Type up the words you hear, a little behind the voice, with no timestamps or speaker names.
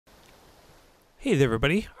Hey there,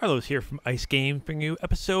 everybody. Arlo's here from Ice Games, bringing you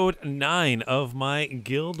episode 9 of my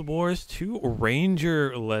Guild Wars 2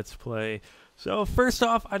 Ranger Let's Play. So first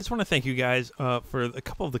off, I just want to thank you guys for a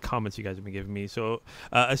couple of the comments you guys have been giving me. So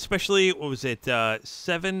especially, what was it,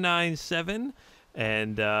 797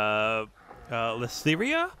 and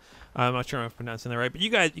Listeria? I'm not sure if I'm pronouncing that right, but you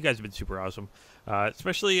guys have been super awesome.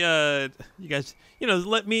 Especially you guys,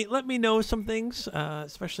 let me know some things,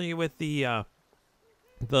 especially with the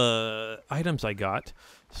items I got.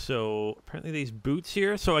 So apparently these boots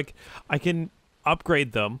here, so I can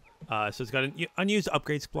upgrade them. So it's got an unused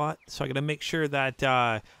upgrade slot, so I got to make sure that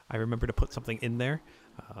I remember to put something in there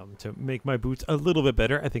to make my boots a little bit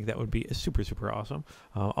better. I think that would be super awesome.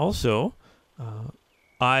 Also,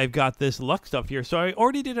 I've got this luck stuff here. So I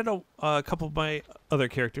already did it a couple of my other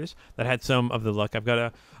characters that had some of the luck. I've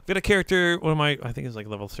got a character, I think it's like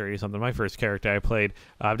level 30 or something. My first character I played.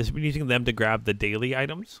 I've just been using them to grab the daily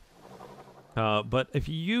items. But if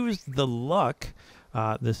you use the luck,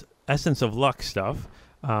 this essence of luck stuff,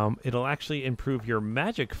 it'll actually improve your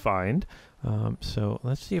magic find. So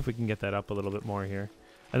let's see if we can get that up a little bit more here.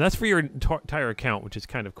 And that's for your entire account, which is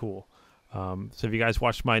kind of cool. So if you guys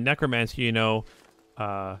watched my necromancy, you know,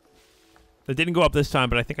 it didn't go up this time,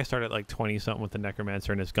 but I think I started at like 20 something with the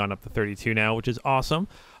necromancer, and it's gone up to 32 now, which is awesome.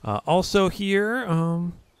 Also here,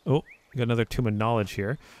 we got another Tomb of Knowledge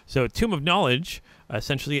here. So Tomb of Knowledge,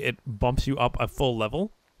 essentially it bumps you up a full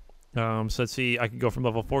level. So let's see, I can go from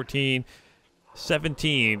level 14,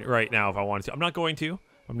 17 right now if I wanted to. I'm not going to.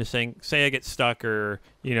 I'm just saying, say I get stuck, or,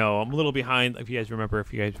 you know, I'm a little behind. If you guys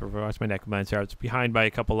watched my necromancer, I was behind by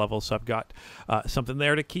a couple levels, so I've got something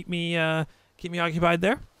there to keep me occupied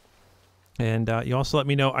there. And you also let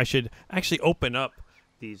me know I should actually open up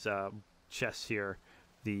these chests here.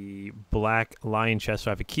 The black lion chest.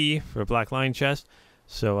 So I have a key for a black lion chest.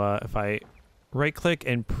 So if I right click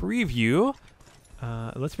and preview,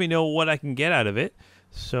 it lets me know what I can get out of it.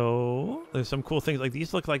 So there's some cool things. Like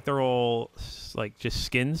these look like they're all like just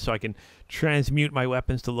skins, so I can transmute my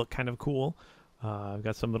weapons to look kind of cool. I've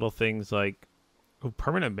got some little things like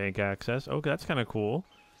permanent bank access. Okay, that's kind of cool.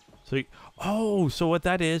 So, so what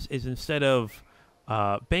that is instead of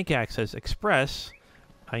bank access express,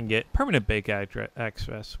 I can get permanent bank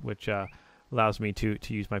access, which allows me to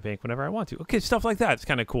use my bank whenever I want to. Okay, stuff like that. It's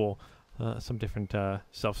kind of cool. Some different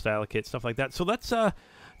self-style kits, stuff like that. So let's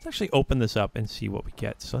actually open this up and see what we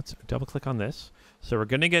get. So let's double-click on this. So we're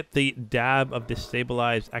going to get the dab of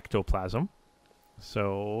destabilized ectoplasm.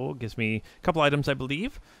 So it gives me a couple items, I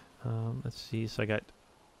believe. Let's see. So I got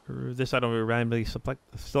this item will be randomly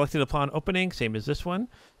selected upon opening, same as this one.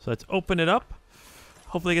 So let's open it up.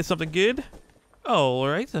 Hopefully get something good. Oh, all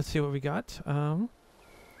right. Let's see what we got.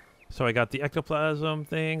 So I got the ectoplasm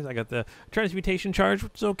things. I got the transmutation charge,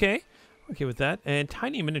 which is okay. Okay with that. And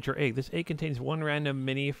tiny miniature egg. This egg contains one random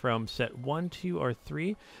mini from set 1, 2, or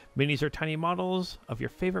 3. Minis are tiny models of your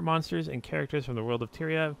favorite monsters and characters from the world of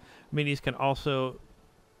Tyria. Minis can also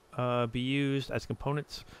be used as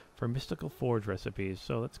components for mystical forge recipes.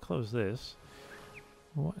 So let's close this.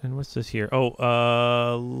 And what's this here?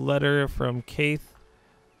 Oh, letter from Keith.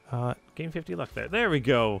 Gain 50 luck there. There we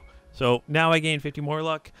go. So now I gain 50 more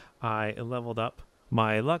luck. I leveled up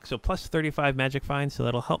my luck. So plus 35 magic finds. So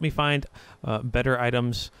that'll help me find better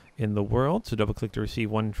items in the world. So double click to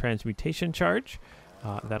receive one transmutation charge.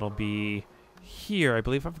 That'll be here. I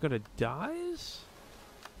believe I've got a dyes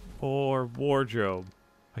or wardrobe.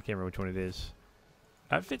 I can't remember which one it is.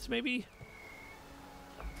 Outfits, maybe?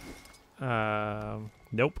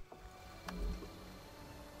 Nope.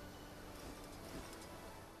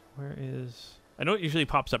 Where is... I know it usually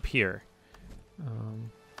pops up here.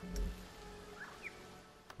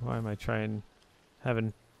 Why am I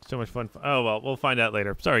having so much fun? Oh, well, we'll find out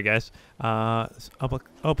later. Sorry, guys. I'll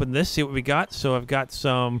open this, see what we got. So I've got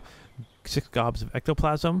 6 gobs of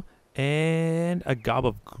ectoplasm and a gob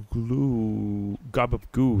of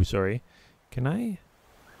goo, sorry. Can I...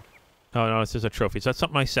 Oh, no, it's just a trophy. So that's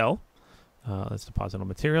something I sell. Let's deposit on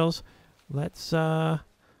materials. Let's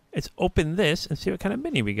open this and see what kind of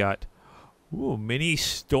mini we got. Ooh, mini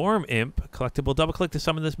storm imp collectible. Double click to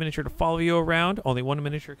summon this miniature to follow you around. Only one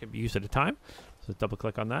miniature can be used at a time. So double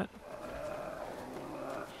click on that.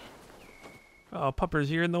 Oh,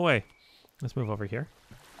 puppers, you're in the way. Let's move over here.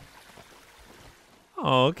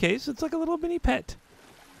 Oh, okay, so it's like a little mini pet.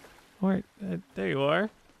 All right, there you are.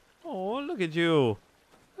 Oh, look at you.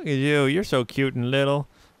 Look at you. You're so cute and little.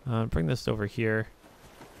 Bring this over here.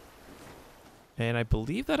 And I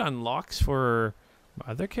believe that unlocks for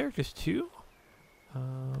other characters too.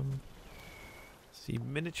 See,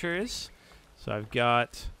 miniatures. So I've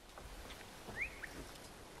got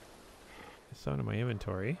some in my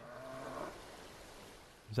inventory.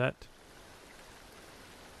 Is that?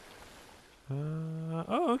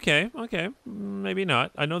 Oh, okay, okay. Maybe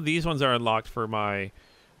not. I know these ones are unlocked for my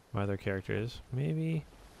other characters. Maybe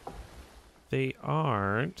they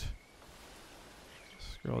aren't.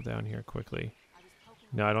 Scroll down here quickly.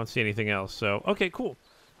 No, I don't see anything else. So, okay, cool.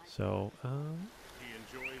 So,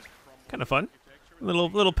 kind of fun.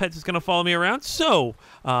 Little pets is gonna follow me around. So,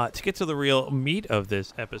 to get to the real meat of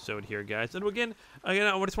this episode here, guys. And again, I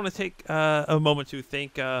just want to take a moment to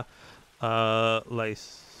thank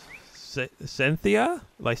Cynthia.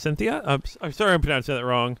 I'm sorry I'm pronouncing that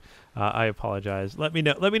wrong. I apologize. Let me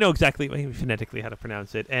know exactly phonetically how to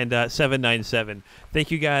pronounce it. And 797.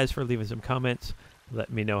 Thank you guys for leaving some comments.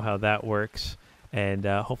 Let me know how that works. And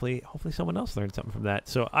hopefully someone else learned something from that.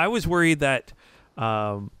 So I was worried that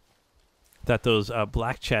those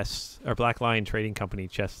black chests or Black Lion Trading Company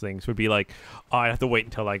chest things would be like, oh, I have to wait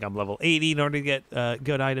until like I'm level 80 in order to get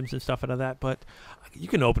good items and stuff out of that. But you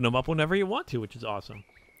can open them up whenever you want to, which is awesome.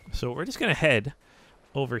 So we're just gonna head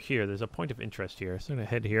over here. There's a point of interest here, so I'm gonna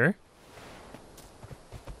head here.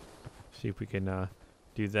 See if we can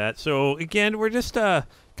do that. So again, we're just kind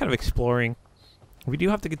of exploring. We do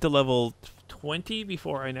have to get to level 20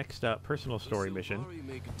 before our next personal story mission.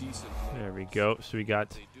 There we go. So we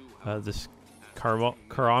got this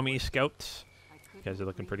Karami Scouts. You guys are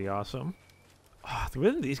looking pretty awesome. Oh,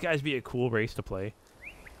 wouldn't these guys be a cool race to play?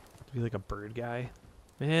 To be like a bird guy,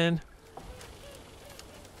 man.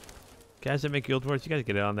 Guys that make Guild Wars, you gotta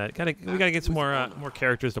get in on that. We gotta get some more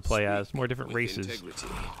characters to play as, more different races.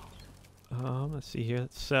 Let's see here.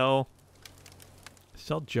 Sell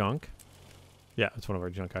junk. Yeah, it's one of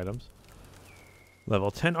our junk items.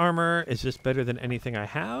 Level 10 armor. Is this better than anything I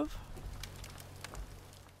have?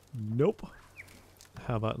 Nope.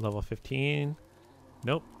 How about level 15?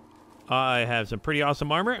 Nope. I have some pretty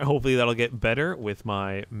awesome armor. Hopefully that'll get better with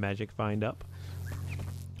my magic find up.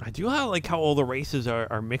 I do like how all the races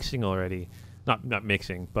are mixing already. Not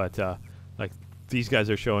mixing, but like these guys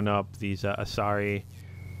are showing up. These Asari,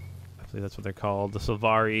 I believe that's what they're called. The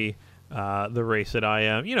Silvari, the race that I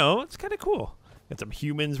am. You know, it's kind of cool. Got some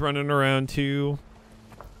humans running around too.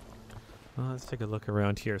 Let's take a look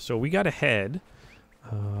around here. So we got to head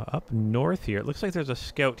up north here. It looks like there's a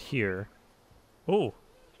scout here. Oh,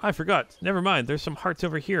 I forgot. Never mind. There's some hearts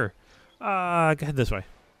over here. Head this way.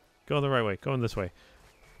 Go the right way. Going this way.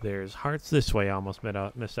 There's hearts this way. I almost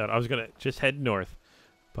missed out. I was going to just head north.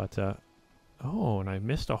 But, oh, and I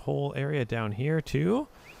missed a whole area down here, too?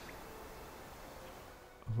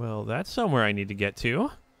 Well, that's somewhere I need to get to.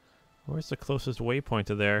 Where's the closest waypoint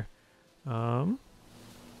to there? What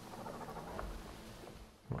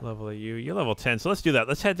level are you? You're level 10, so let's do that.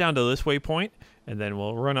 Let's head down to this waypoint, and then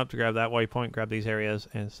we'll run up to grab that waypoint, grab these areas,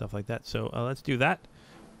 and stuff like that. So, let's do that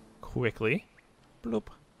quickly. Bloop.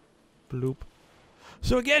 Bloop.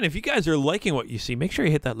 So again, if you guys are liking what you see, make sure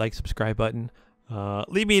you hit that like, subscribe button.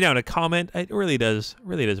 Leave me down a comment. It really does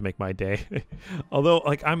make my day. Although,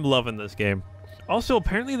 like, I'm loving this game. Also,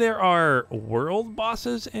 apparently there are world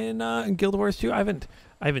bosses in Guild Wars 2. I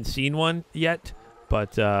haven't seen one yet,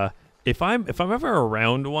 but if I'm ever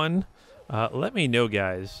around one, let me know,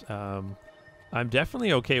 guys. I'm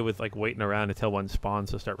definitely okay with like waiting around until one spawns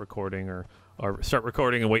to start recording, or start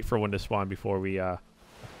recording and wait for one to spawn before we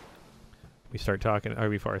start talking, or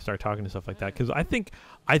before I start talking and stuff like that, because I think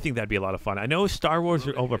that'd be a lot of fun. I know Star Wars: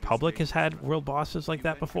 Old Republic has had world bosses like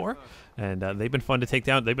that before, and they've been fun to take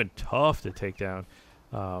down. They've been tough to take down,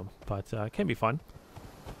 but it can be fun.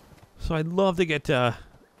 So I'd love to get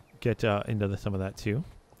into some of that too.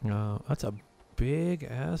 That's a big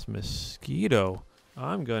ass mosquito.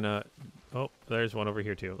 I'm gonna. Oh, there's one over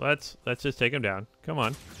here too. Let's just take him down. Come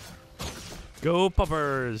on, go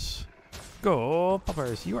puppers. Go,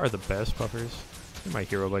 Puppers. You are the best, Puppers. You're my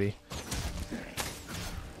hero, buddy.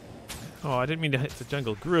 Oh, I didn't mean to hit the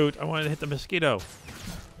jungle Groot. I wanted to hit the mosquito.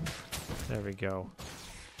 There we go.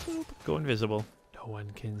 Boop. Go invisible. No one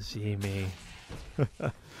can see me.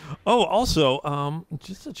 Oh, also,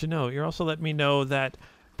 just to let you know, you're also letting me know that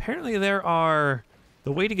apparently there are...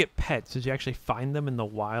 The way to get pets is you actually find them in the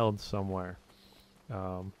wild somewhere.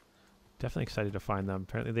 Definitely excited to find them.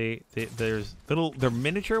 Apparently they're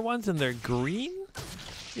miniature ones and they're green.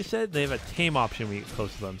 You said they have a tame option when you get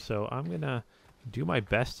close to them. So I'm gonna do my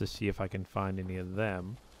best to see if I can find any of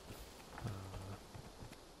them.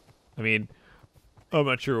 I mean, I'm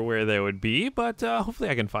not sure where they would be, but hopefully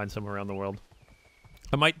I can find some around the world.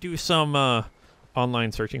 I might do some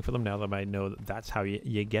online searching for them now that I know that that's how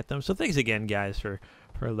you get them. So thanks again, guys, for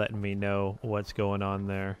letting me know what's going on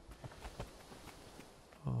there.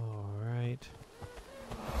 All right.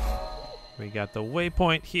 We got the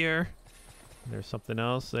waypoint here. There's something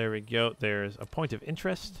else. There we go. There's a point of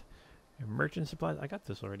interest. Merchant supplies. I got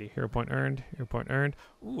this already. Hero point earned. Hero point earned.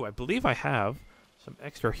 Ooh, I believe I have some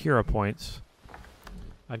extra hero points.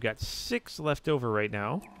 I've got 6 left over right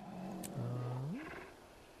now.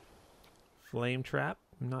 Flame trap.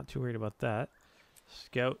 I'm not too worried about that.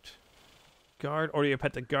 Scout. Guard. Order your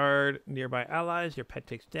pet to guard nearby allies. Your pet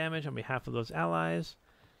takes damage on behalf of those allies.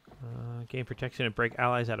 Gain protection and break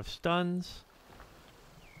allies out of stuns.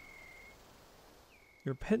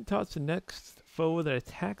 Your pet taunts the next foe that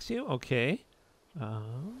attacks you. Okay.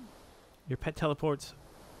 Your pet teleports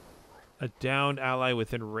a downed ally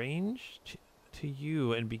within range to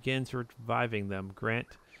you and begins reviving them. Grant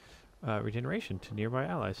regeneration to nearby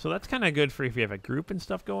allies. So that's kind of good for if you have a group and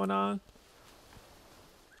stuff going on.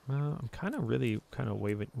 I'm kind of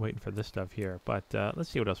waiting for this stuff here. But let's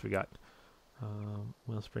see what else we got.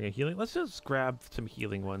 Wellspring of healing. Let's just grab some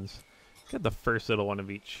healing ones. Get the first little one of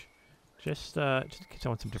each. Just in case I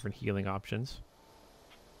want some different healing options.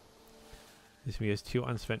 This me has 2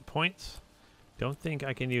 unspent points. Don't think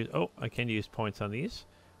I can use... Oh, I can use points on these.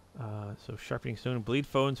 So Sharpening Stone. Bleed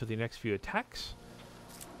foes with your next few attacks.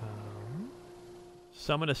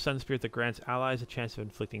 Summon a Sun Spirit that grants allies a chance of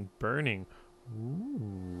inflicting burning.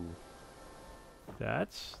 Ooh.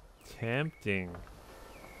 That's tempting.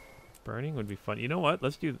 Burning would be fun. You know what?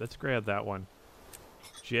 Let's grab that one.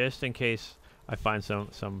 Just in case I find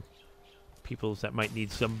some peoples that might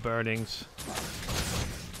need some burnings.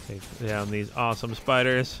 Take down these awesome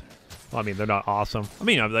spiders. Well, I mean, they're not awesome. I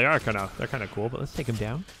mean, they're kind of cool, but let's take them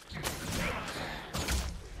down.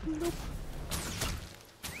 Nope.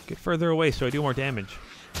 Get further away so I do more damage.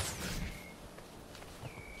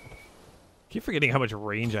 Keep forgetting how much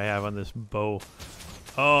range I have on this bow.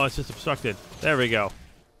 Oh, it's just obstructed. There we go.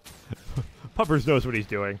 Puppers knows what he's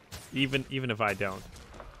doing, even if I don't.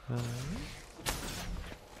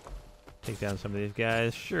 Take down some of these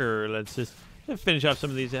guys. Sure, let's just finish off some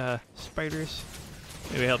of these spiders.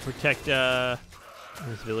 Maybe help protect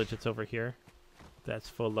this village that's over here. That's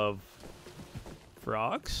full of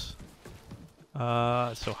frogs.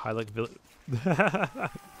 So highlight village.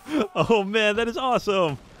 Oh man, that is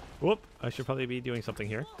awesome. Whoop! I should probably be doing something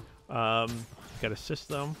here. Got to assist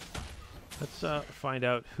them. Let's find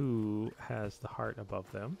out who has the heart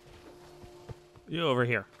above them. You over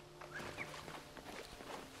here.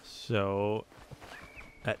 So,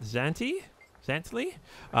 at Zantley,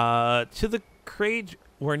 to the Crage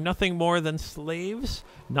were nothing more than slaves,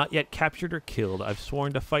 not yet captured or killed. I've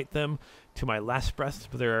sworn to fight them to my last breath,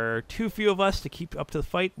 but there are too few of us to keep up to the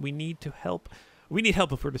fight. We need help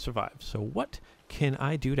if we're to survive. So what can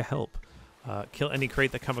I do to help? Kill any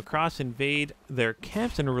crate that come across, invade their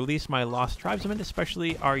camps, and release my lost tribesmen,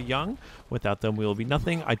 especially our young. Without them, we will be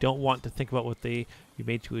nothing. I don't want to think about what they be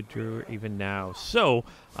made to endure even now. So,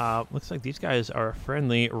 looks like these guys are a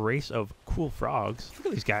friendly race of cool frogs. Look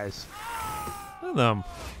at these guys. Look at them.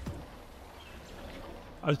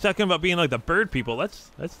 I was talking about being like the bird people.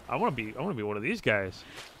 I want to be one of these guys.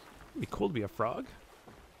 It'd be cool to be a frog.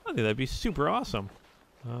 I think that'd be super awesome.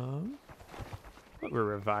 But we'll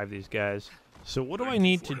revive these guys. So what do I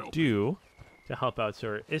need to do to help out,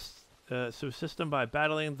 sir? So assist them by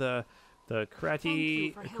battling the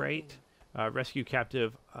crate, rescue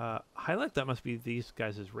captive. Highlight, that must be these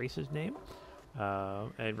guys' race's name.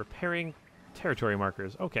 And repairing territory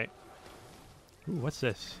markers. Okay. Ooh, what's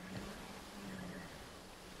this?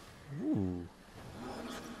 Ooh.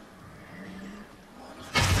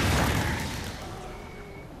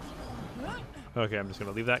 Okay, I'm just going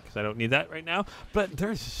to leave that because I don't need that right now. But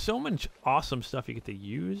there's so much awesome stuff you get to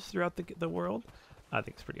use throughout the world. I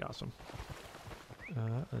think it's pretty awesome.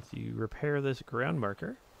 Let's see, repair this ground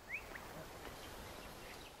marker.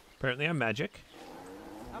 Apparently I'm magic.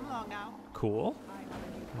 Come along now. Cool.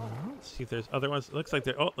 Let's see if there's other ones. Looks like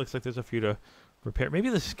there's a few to repair. Maybe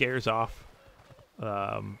this scares off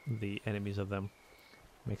the enemies of them.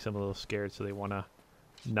 Makes them a little scared so they want to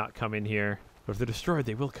not come in here. But if they're destroyed,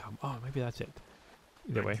 they will come. Oh, maybe that's it.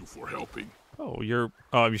 Either way. Thank you for helping. Oh,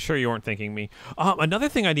 I'm sure you weren't thanking me. Another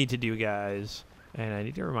thing I need to do, guys, and I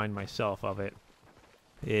need to remind myself of it,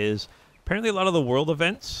 is apparently a lot of the world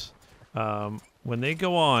events, when they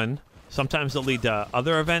go on, sometimes they'll lead to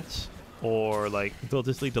other events, or like they'll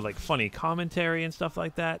just lead to like funny commentary and stuff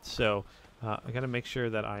like that. So I got to make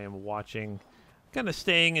sure that I am watching, kind of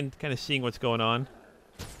staying and kind of seeing what's going on.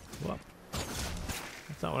 Whoop.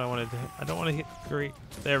 That's not what I wanted to hit. I don't want to hit great.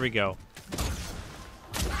 There we go.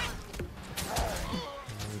 There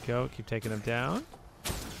we go. Keep taking them down.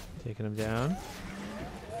 Taking them down.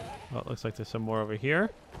 Oh, it looks like there's some more over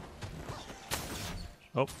here.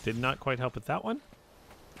 Oh, did not quite help with that one.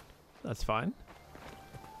 That's fine.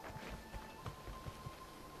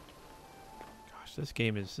 gosh, this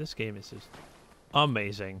game is just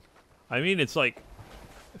amazing. I mean, it's like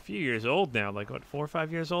a few years old now, like what, 4 or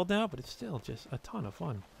 5 years old now, but it's still just a ton of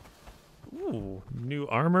fun. Ooh, new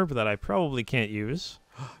armor that I probably can't use.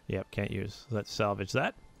 Yep, can't use. Let's salvage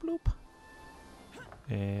that. Bloop.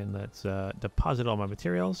 And let's deposit all my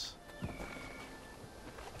materials.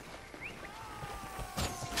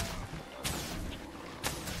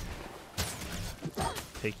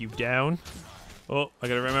 Take you down. Oh, I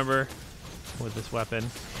gotta remember with this weapon.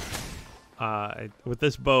 With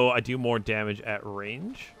this bow, I do more damage at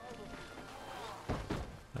range.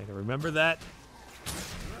 I gotta remember that.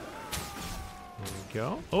 There we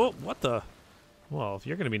go. Oh, what the? Well, if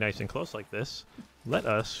you're gonna be nice and close like this, let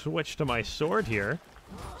us switch to my sword here.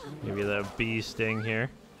 Maybe the bee sting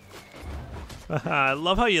here. I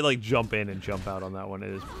love how you like jump in and jump out on that one. It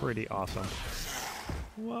is pretty awesome.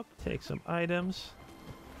 Whoop, take some items.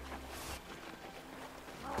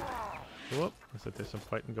 Whoop, looks like there's some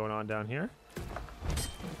fighting going on down here.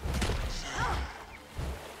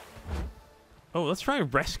 Oh, let's try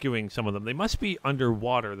rescuing some of them. They must be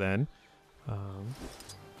underwater then.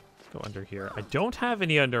 Let's go under here. I don't have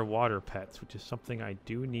any underwater pets, which is something I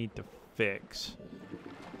do need to fix.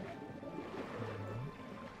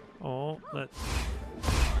 Oh, let's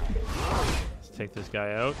take this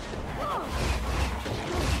guy out.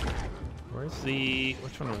 Where's the...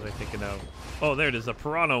 which one was I thinking of? Oh, there it is, the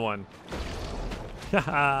piranha one.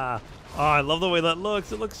 Haha! Oh, I love the way that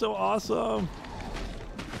looks. It looks so awesome.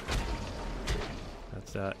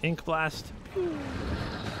 That's ink blast. Pew.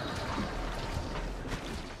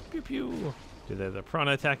 Pew pew. Do the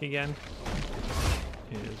piranha attack again.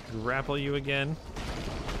 And just grapple you again.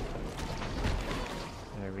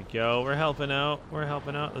 There we go. We're helping out. We're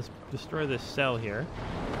helping out. Let's destroy this cell here.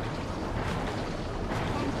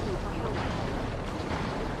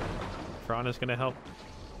 Piranha's gonna help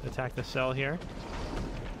attack the cell here.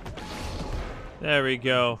 There we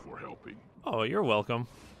go. For helping. Oh, you're welcome.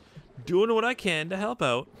 Doing what I can to help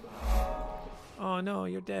out. Oh no,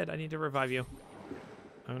 you're dead. I need to revive you.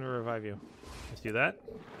 I'm gonna revive you. Let's do that.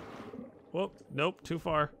 Whoop, nope, too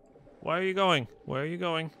far. Why are you going? Where are you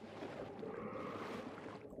going?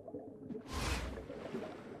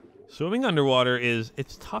 Swimming underwater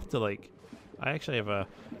it's tough to like, I actually have a,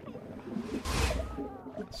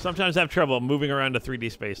 sometimes have trouble moving around a 3D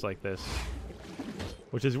space like this.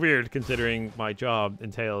 Which is weird considering my job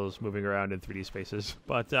entails moving around in 3D spaces.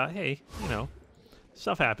 But hey, you know,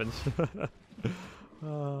 stuff happens.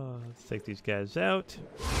 Let's take these guys out.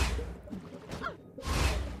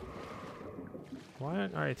 Why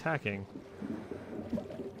aren't I attacking?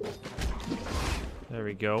 There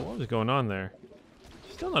we go. What was going on there?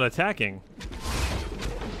 Still not attacking.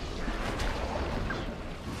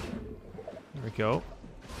 There we go.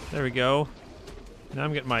 There we go. Now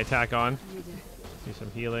I'm getting my attack on. Do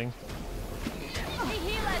some healing.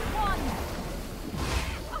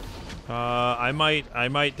 I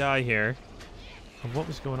might die here. What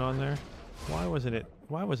was going on there? Why wasn't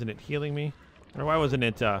it healing me? Or why wasn't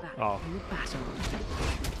it oh.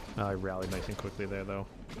 I rallied nice and quickly there though.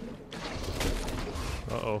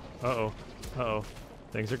 Uh-oh. Uh-oh. Uh-oh.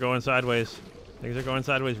 Things are going sideways. Things are going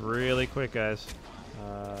sideways really quick, guys.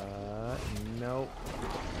 Nope.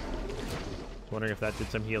 Wondering if that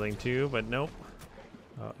did some healing too, but nope.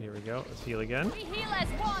 Oh, here we go. Let's heal again. We heal as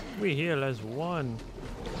one. We heal as one.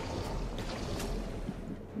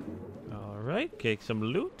 Alright, take some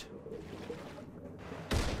loot.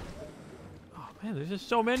 Oh man, there's just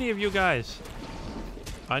so many of you guys.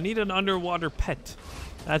 I need an underwater pet.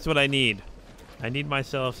 That's what I need. I need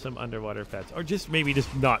myself some underwater pets. Or just maybe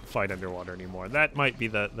just not fight underwater anymore. That might be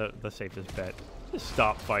the safest bet. Just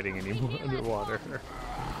stop fighting anymore underwater.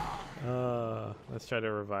 Let's try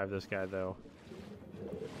to revive this guy though.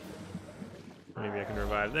 Maybe I can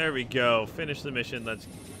revive. There we go. Finish the mission. Let's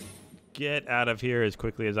get out of here as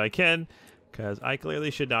quickly as I can. Because I clearly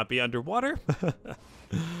should not be underwater.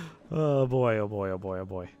 Oh boy, oh boy, oh boy, oh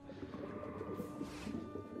boy.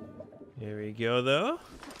 Here we go though.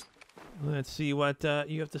 Let's see what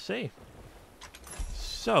you have to say.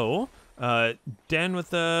 So, Den with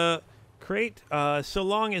the crate. So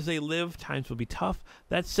long as they live, times will be tough.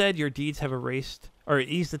 That said, your deeds have erased or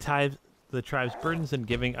eased the tribe's burdens and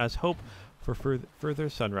giving us hope for further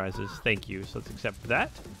sunrises. Thank you. So let's accept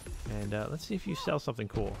that. And let's see if you sell something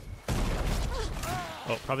cool.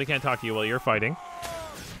 Oh, probably can't talk to you while you're fighting.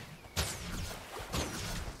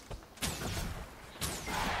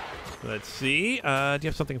 Let's see. Do you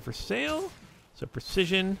have something for sale? So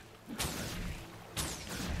precision.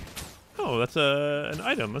 Oh, that's an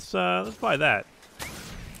item. Let's buy that.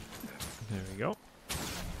 There we go.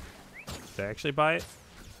 Did I actually buy it?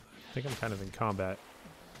 I think I'm kind of in combat.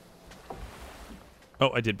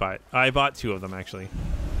 Oh, I did buy it. I bought 2 of them, actually.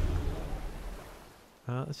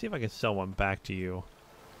 Let's see if I can sell one back to you.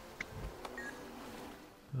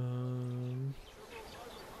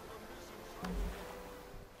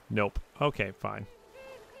 Nope. Okay, fine.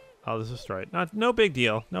 I'll just destroy it. No big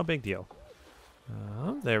deal. No big deal.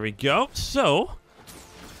 There we go. So,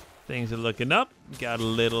 things are looking up. Got a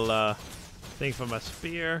little thing for my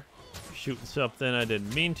spear. Shooting something I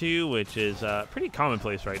didn't mean to, which is pretty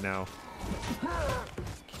commonplace right now.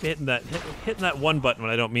 Keep hitting that one button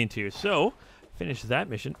when I don't mean to. So, finish that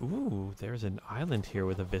mission. Ooh, there's an island here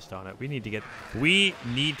with a Vista on it. We need to get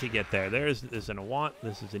there. This isn't a want.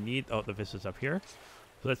 This is a need. Oh, the Vista's up here.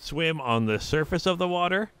 So let's swim on the surface of the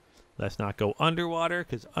water. Let's not go underwater,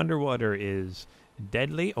 because underwater is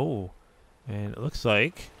deadly. Oh, and it looks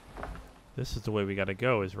like this is the way we got to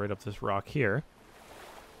go, is right up this rock here.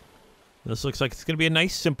 This looks like it's going to be a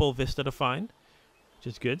nice, simple Vista to find, which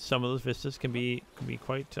is good. Some of those Vistas can be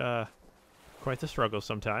quite the struggle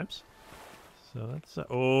sometimes. So that's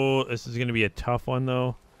oh, this is going to be a tough one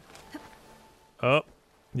though. Oh,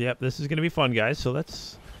 yep, this is going to be fun, guys. So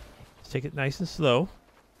let's take it nice and slow.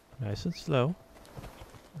 Nice and slow.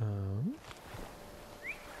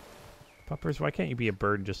 Puppers, why can't you be a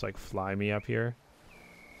bird and just like fly me up here?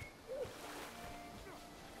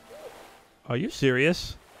 Are you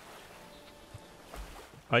serious?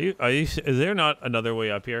 Is there not another way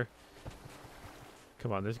up here?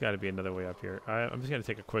 Come on, there's got to be another way up here. I'm just going to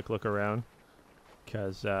take a quick look around,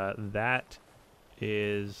 because that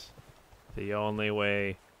is the only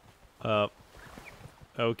way up.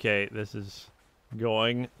 Okay, this is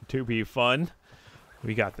going to be fun.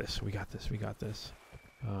 We got this. We got this. We got this.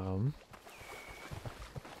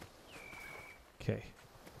 Okay.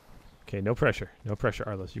 Okay, no pressure. No pressure,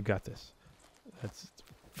 Arlos. You got this. Let's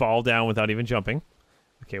fall down without even jumping.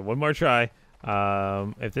 Okay, one more try.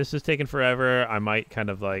 If this is taking forever, I might kind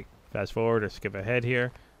of like fast forward or skip ahead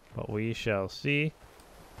here, but we shall see.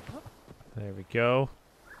 There we go.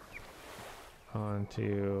 On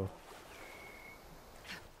to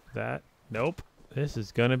that. Nope. This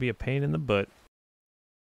is going to be a pain in the butt.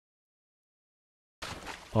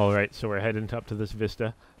 All right, so we're heading up to this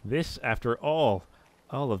Vista. This, after all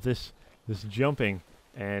of this jumping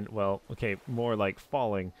and, well, okay, more like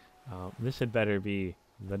falling, this had better be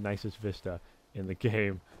the nicest Vista in the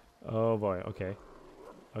game. Oh boy, okay.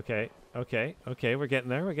 Okay, okay, okay, we're getting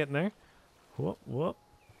there, we're getting there. Whoop, whoop,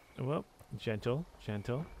 whoop. Gentle,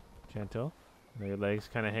 gentle, gentle. Your legs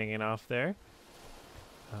kind of hanging off there.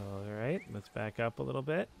 Alright, let's back up a little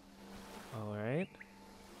bit. Alright.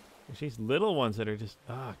 There's these little ones that are just,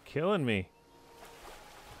 killing me.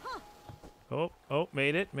 Oh, oh,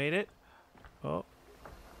 made it, made it. Oh.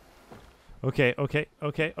 Okay, okay,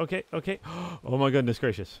 okay, okay, okay. Oh my goodness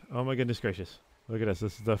gracious. Oh my goodness gracious. Look at us.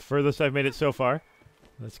 This is the furthest I've made it so far.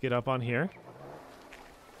 Let's get up on here.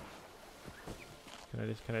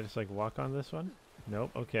 Can I just like walk on this one?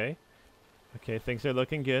 Nope, okay. Okay, things are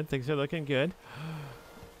looking good. Things are looking good.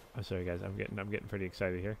 I'm sorry guys, I'm getting pretty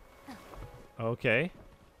excited here. Okay.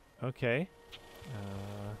 Okay.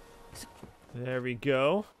 There we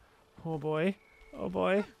go. Oh boy. Oh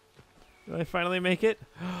boy. Did I finally make it?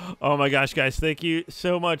 Oh my gosh, guys, thank you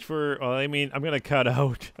so much for, well, I mean, I'm going to cut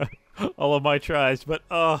out all of my tries, but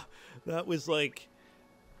that was like,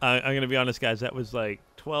 I'm going to be honest, guys, that was like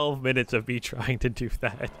 12 minutes of me trying to do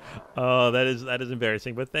that. Oh, that is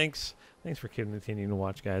embarrassing, but thanks for continuing to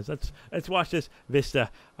watch, guys. Let's watch this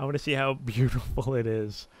Vista. I want to see how beautiful it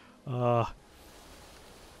is.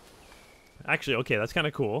 Actually, okay, that's kind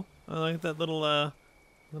of cool. I like that little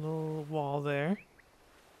wall there.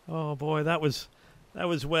 Oh boy, that was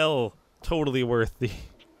well totally worth the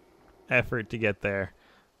effort to get there.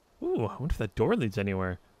 Ooh, I wonder if that door leads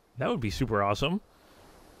anywhere. That would be super awesome.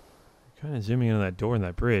 Kind of zooming in on that door and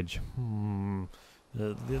that bridge.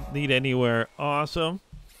 Lead anywhere awesome.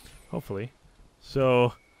 Hopefully.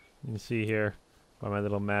 So, you can see here by my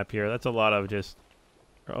little map here, that's a lot of just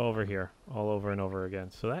over here, all over and over again.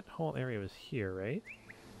 So that whole area was here, right?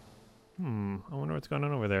 I wonder what's going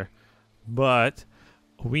on over there. But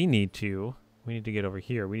we need to get over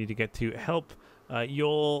here. We need to get to help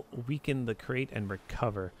Yol weaken the crate and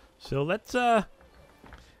recover. So let's now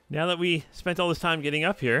that we spent all this time getting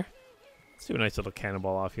up here, let's do a nice little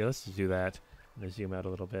cannonball off here. Let's just do that. I'm gonna zoom out a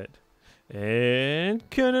little bit. And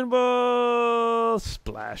cannonball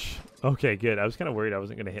splash. Okay, good. I was kind of worried I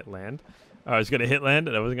wasn't gonna hit land. I was gonna hit land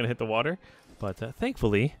and I wasn't gonna hit the water, but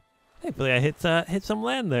thankfully I hit some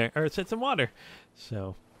land there, or hit some water.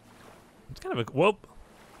 So it's kind of a whoop.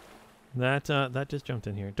 That just jumped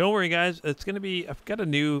in here. Don't worry, guys. It's gonna be. I've got a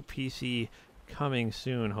new PC coming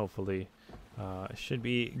soon, hopefully. I should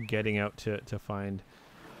be getting out to find...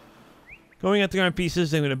 Going out to ground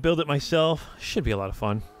pieces. I'm going to build it myself. Should be a lot of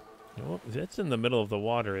fun. Oh, it's in the middle of the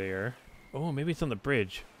water here. Oh, maybe it's on the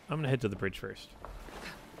bridge. I'm going to head to the bridge first.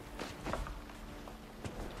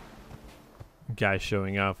 Guys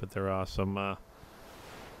showing off with their awesome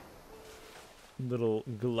little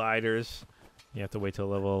gliders. You have to wait till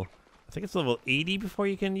level... I think it's level 80 before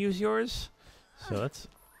you can use yours. So let's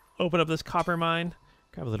open up this copper mine.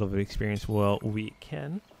 Grab a little bit of experience while we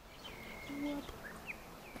can.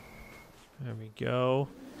 There we go.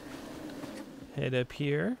 Head up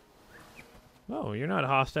here. Oh, you're not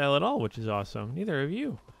hostile at all, which is awesome. Neither of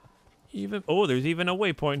you. Oh, there's even a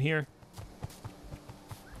waypoint here.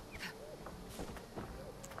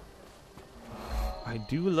 I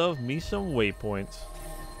do love me some waypoints.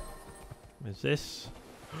 Is this?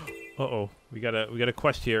 Uh-oh, we got a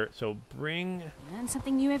quest here. So bring. Learn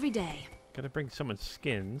something new every day. Gotta bring someone's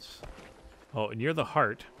skins. Oh, and you're the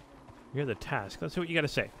heart. You're the task. Let's see what you gotta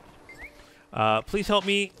say. Please help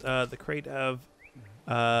me. The crate of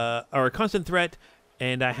are a constant threat,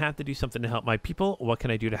 and I have to do something to help my people. What can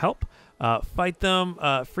I do to help? Fight them.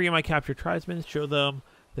 Free my captured tribesmen. Show them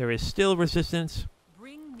there is still resistance.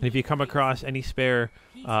 And if you come across any spare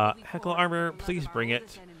heckle armor, please bring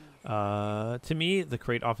it to me. The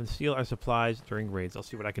crate often steal our supplies during raids. I'll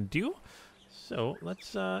see what I can do. So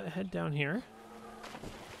let's head down here.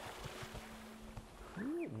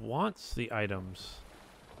 Who wants the items?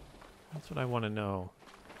 That's what I want to know.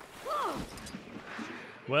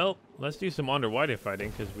 Well, let's do some underwater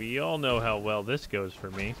fighting, because we all know how well this goes for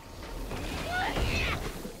me.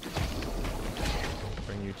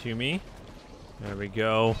 Bring you to me. There we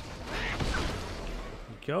go.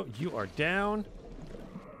 Go. You are down.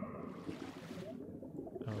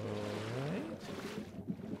 Alright.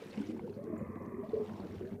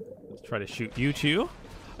 Let's try to shoot you too.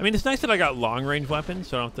 I mean, it's nice that I got long-range weapons,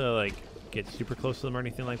 so I don't have to, like, get super close to them or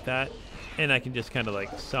anything like that. And I can just kind of,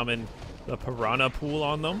 like, summon the piranha pool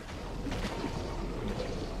on them.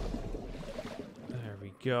 There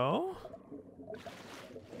we go.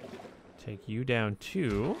 Take you down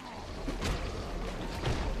too.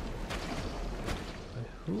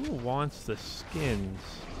 Who wants the skins?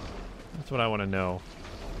 That's what I want to know.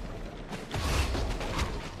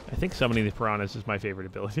 I think summoning the piranhas is my favorite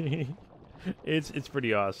ability. It's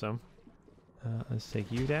pretty awesome. Let's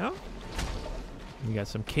take you down. We got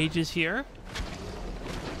some cages here.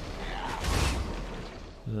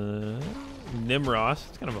 Nimros.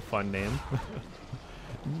 It's kind of a fun name.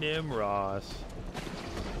 Nimros.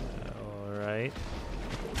 All right.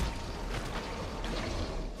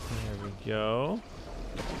 There we go.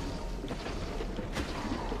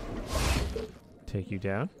 Take you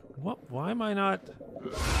down. What? Why am I not?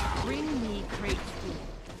 Bring me crates.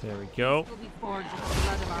 There we go. Will be forged with the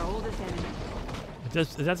blood of our oldest enemy.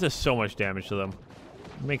 That does so much damage to them.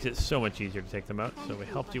 It makes it so much easier to take them out. So we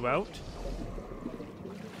helped you out.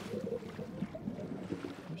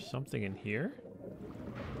 There's something in here.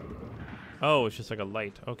 Oh, it's just like a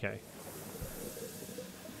light. Okay.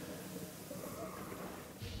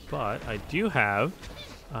 But I do have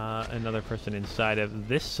another person inside of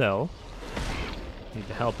this cell. Need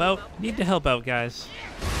to help out. Need to help out, guys.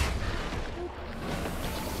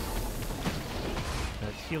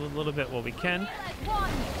 Let's heal a little bit while we can.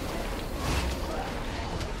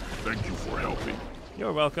 Thank you for helping.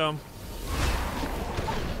 You're welcome.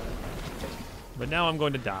 But now I'm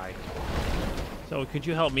going to die. So could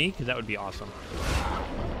you help me? Because that would be awesome.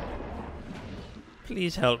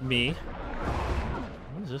 Please help me.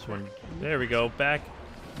 What is this one? There we go. Back.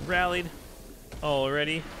 Rallied.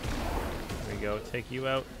 Already. There we go. Take you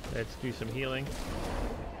out. Let's do some healing.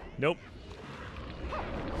 Nope.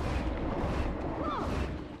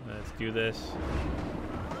 Let's do this.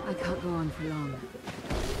 I can't go on for long.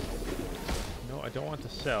 No, I don't want to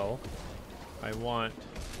sell. I want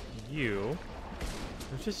you.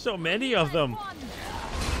 There's just so many of them.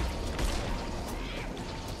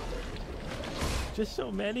 Just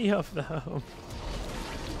so many of them.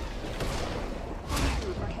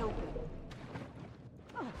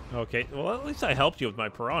 Okay, well at least I helped you with my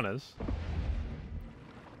piranhas.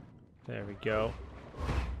 There we go.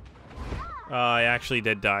 I actually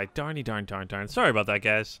did die. Darny darn darn darn. Sorry about that,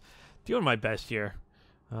 guys. Doing my best here.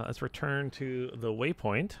 Let's return to the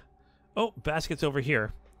waypoint. Oh, basket's over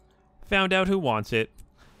here. Found out who wants it.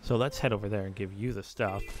 So let's head over there and give you the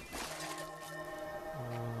stuff.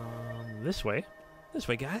 This way. This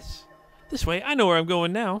way, guys. This way. I know where I'm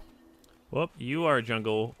going now. Whoop, you are a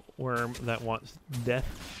jungle worm that wants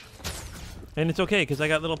death. And it's okay, because I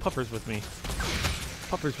got little puppers with me.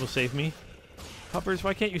 Puppers will save me. Puppers,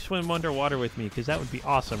 why can't you swim underwater with me? Because that would be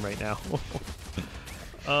awesome right now.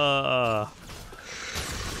 My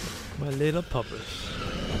little puppers.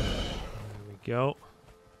 There we go.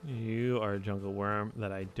 You are a jungle worm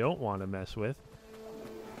that I don't want to mess with.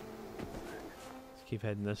 Let's keep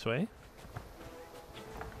heading this way.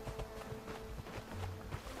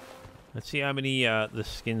 Let's see how many the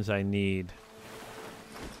skins I need.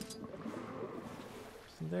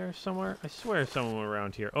 Isn't there somewhere? I swear someone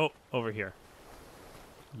around here. Oh, over here.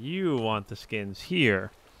 You want the skins here.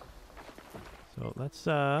 So let's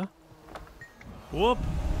whoop.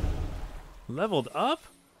 Leveled up?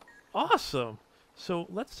 Awesome. So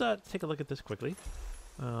let's take a look at this quickly.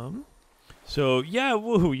 So yeah,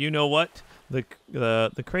 woohoo, you know what?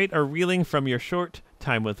 The crate are reeling from your short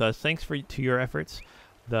time with us. Thanks to your efforts.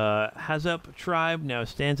 The Hazup tribe now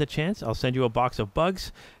stands a chance. I'll send you a box of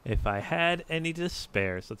bugs if I had any to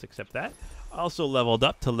spare. So let's accept that. Also leveled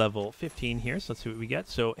up to level 15 here. So let's see what we get.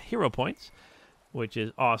 So hero points, which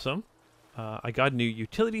is awesome. I got a new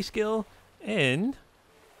utility skill, and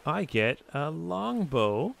I get a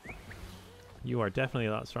longbow. You are definitely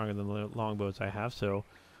a lot stronger than the longbows I have. So,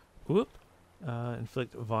 whoop.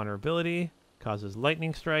 Inflict vulnerability. Causes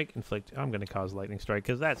lightning strike. Inflict. I'm going to cause lightning strike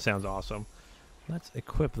because that sounds awesome. Let's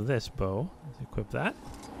equip this bow. Let's equip that.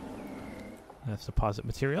 Let's deposit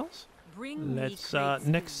materials. Let's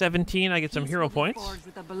next 17. I get some hero points.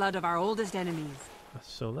 With the blood of our oldest enemies.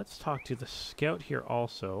 So let's talk to the scout here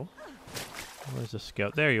also. Where's the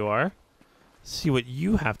scout? There you are. See what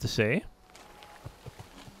you have to say.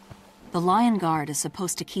 The Lion Guard is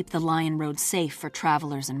supposed to keep the Lion Road safe for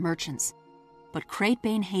travelers and merchants. But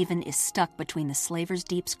Cratebane Haven is stuck between the Slaver's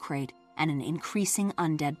Deep's crate and an increasing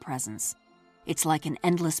undead presence. It's like an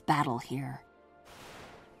endless battle here.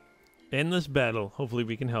 Endless battle. Hopefully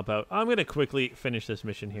we can help out. I'm going to quickly finish this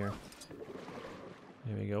mission here.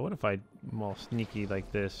 There we go. What if I'm all sneaky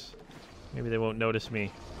like this? Maybe they won't notice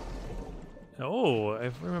me. Oh,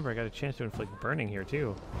 I remember I got a chance to inflict burning here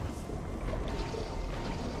too.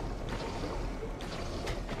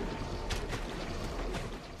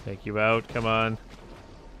 Take you out. Come on.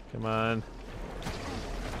 Come on.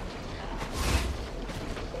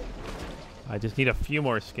 I just need a few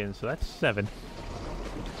more skins, so that's 7.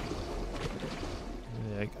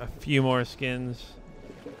 Yeah, a few more skins.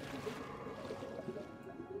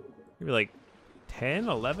 Maybe like 10,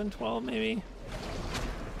 11, 12 maybe?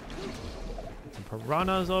 Some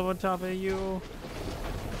piranhas over top of you.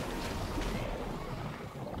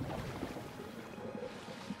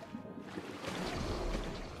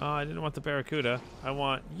 Oh, I didn't want the barracuda. I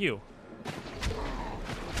want you.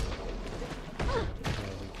 There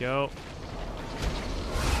we go.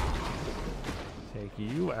 Take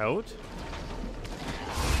you out.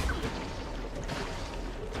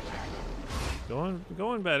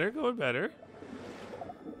 Going better, going better.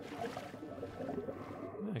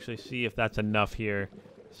 Actually see if that's enough here.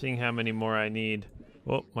 Seeing how many more I need.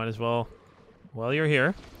 Well, might as well, while you're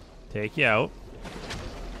here, take you out.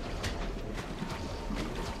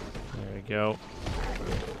 There we go.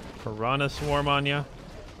 Piranha swarm on you.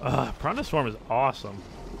 Piranha swarm is awesome.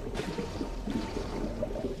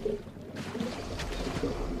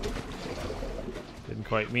 Didn't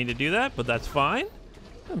quite mean to do that, but that's fine.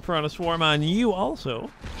 And Piranha swarm on you also.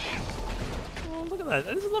 Oh, look at that.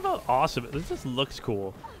 I just love how awesome it just looks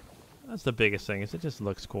cool. That's the biggest thing, is it just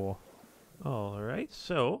looks cool. Alright,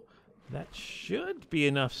 so that should be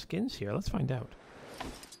enough skins here. Let's find out.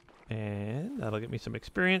 And that'll get me some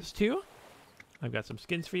experience too. I've got some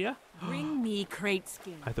skins for you. Bring me crate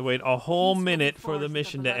skins. I have to wait a whole minute for the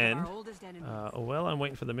mission to end. Well, I'm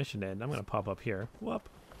waiting for the mission to end. I'm going to pop up here. Whoop.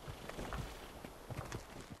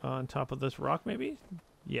 On top of this rock, maybe?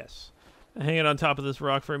 Yes. Hang it on top of this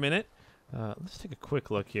rock for a minute. Let's take a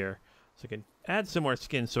quick look here. So I can add some more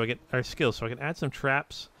skins, so I get our skills. So I can add some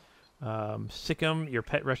traps. Sick 'em. Your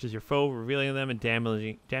pet rushes your foe, revealing them and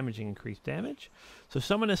damaging increased damage. So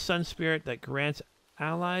summon a sun spirit that grants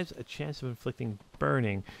allies a chance of inflicting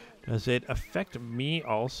burning. Does it affect me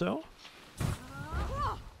also?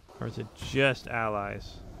 Or is it just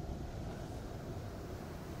allies?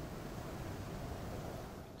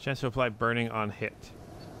 Chance to apply burning on hit.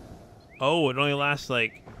 Oh, it only lasts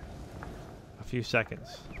like a few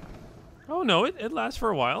seconds. Oh no, it lasts for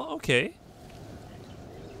a while. Okay.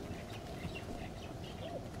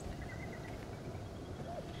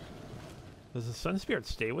 Does the sun spirit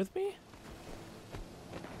stay with me?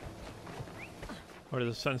 Or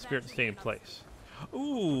does the sun spirit stay in place?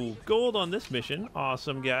 Ooh, gold on this mission.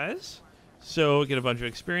 Awesome, guys. So, get a bunch of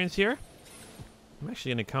experience here. I'm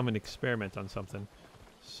actually going to come and experiment on something.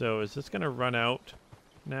 So, is this going to run out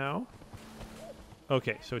now?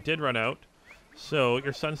 Okay, so it did run out. So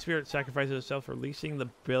your sun spirit sacrifices itself, releasing the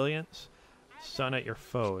brilliant sun at your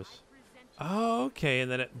foes. Oh, okay,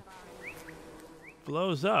 and then it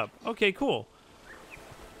blows up. Okay, cool.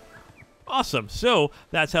 Awesome. So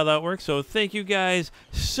that's how that works. So thank you guys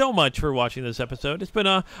so much for watching this episode. It's been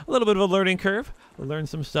a little bit of a learning curve. Learned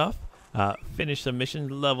some stuff. Finished some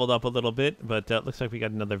missions, leveled up a little bit, but looks like we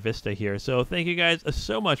got another Vista here. So thank you guys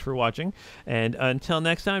so much for watching, and until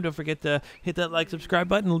next time, don't forget to hit that like, subscribe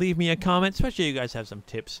button, leave me a comment, especially if you guys have some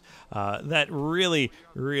tips. That really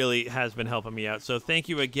has been helping me out. So thank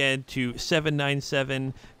you again to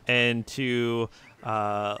 797 and to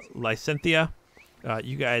Lycenthia.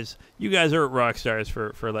 You guys are rock stars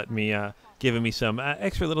for letting me giving me some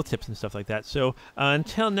extra little tips and stuff like that. So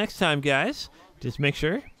until next time, guys, just make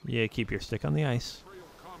sure you keep your stick on the ice.